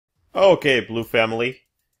Okay, Blue family.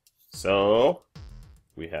 So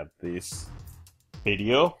we have this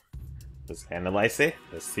video. Let's analyze it.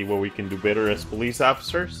 Let's see what we can do better as police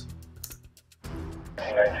officers.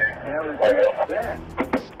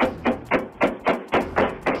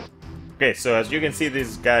 Okay, so as you can see,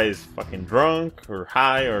 this guy is fucking drunk or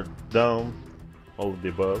high or dumb, all of the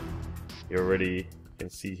above. You already can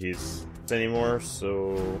see his anymore,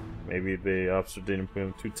 so maybe the officer didn't put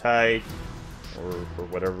him too tight, or for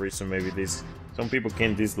whatever reason, maybe some people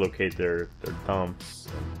can dislocate their thumbs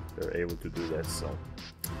and they're able to do that. So,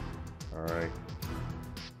 all right.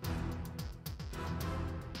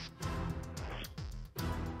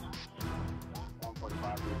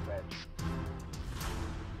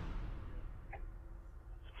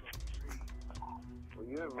 Will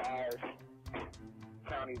you advise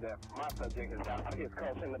county that my subject is out? I get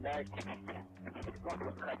caught in the back.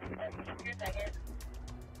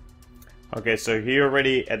 Okay, so he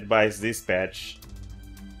already advised dispatch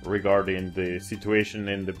regarding the situation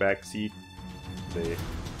in the back seat.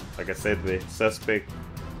 Like I said, the suspect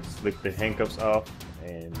slipped the handcuffs off,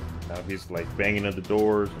 and now he's like banging at the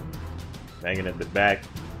doors and banging at the back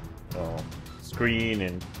screen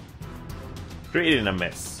and creating a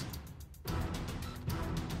mess.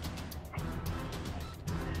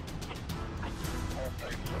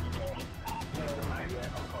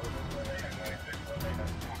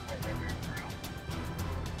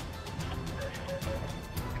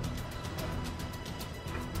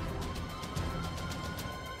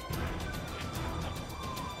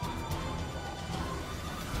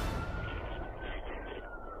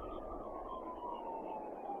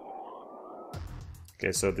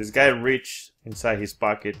 Okay, so this guy reached inside his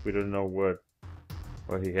pocket. We don't know what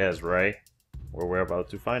he has, right? Well, we're about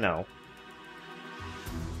to find out.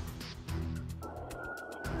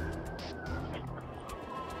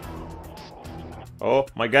 Oh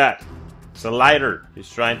my god! It's a lighter! He's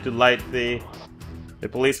trying to light the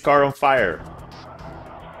police car on fire.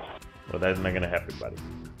 Well, that's not gonna happen, buddy.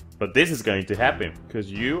 But this is going to happen,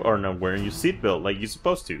 because you are not wearing your seatbelt like you're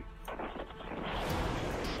supposed to.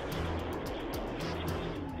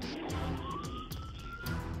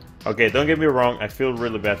 Okay, don't get me wrong, I feel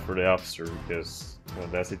really bad for the officer because, well,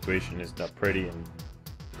 that situation is not pretty and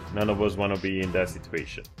none of us want to be in that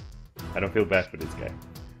situation. I don't feel bad for this guy.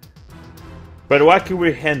 But what can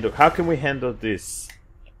we handle? How can we handle this?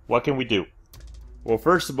 What can we do? Well,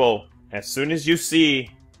 first of all, as soon as you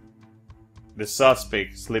see the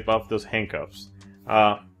suspect slip off those handcuffs,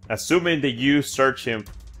 assuming that you search him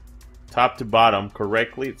top to bottom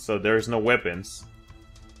correctly, so there's no weapons,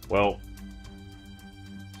 well,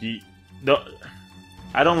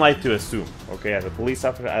 I don't like to assume, okay? As a police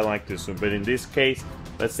officer, I don't like to assume. But in this case,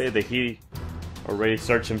 let's say that he already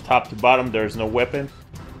searched him top to bottom, there's no weapon.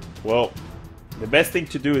 Well, the best thing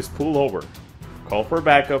to do is pull over. Call for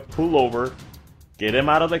backup, pull over, get him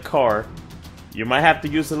out of the car. You might have to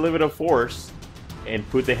use a little bit of force and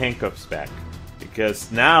put the handcuffs back.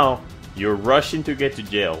 Because now, you're rushing to get to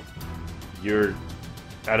jail.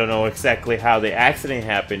 I don't know exactly how the accident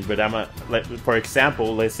happened, but for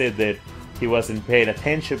example, let's say that he wasn't paying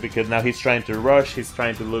attention because now he's trying to rush, he's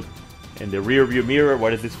trying to look in the rear view mirror,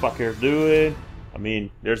 what is this fucker doing? I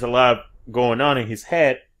mean, there's a lot going on in his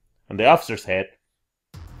head, on the officer's head.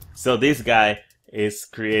 So this guy is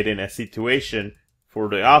creating a situation for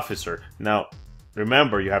the officer. Now,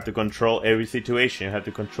 remember, you have to control every situation, you have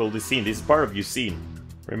to control the scene. This is part of your scene.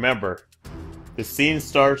 Remember, the scene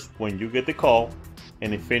starts when you get the call,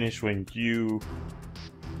 and it finishes when you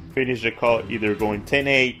finish the call, either going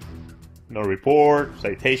 10-8, no report,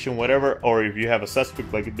 citation, whatever, or if you have a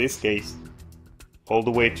suspect like in this case, all the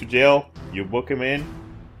way to jail, you book him in,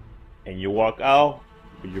 and you walk out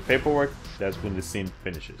with your paperwork. That's when the scene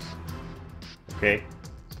finishes. Okay?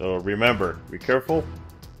 So remember, be careful.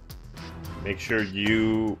 Make sure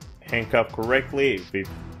you handcuff correctly. If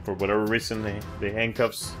for whatever reason the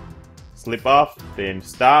handcuffs slip off, then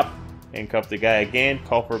stop. Handcuff the guy again,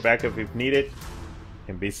 call for backup if needed,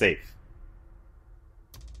 and be safe.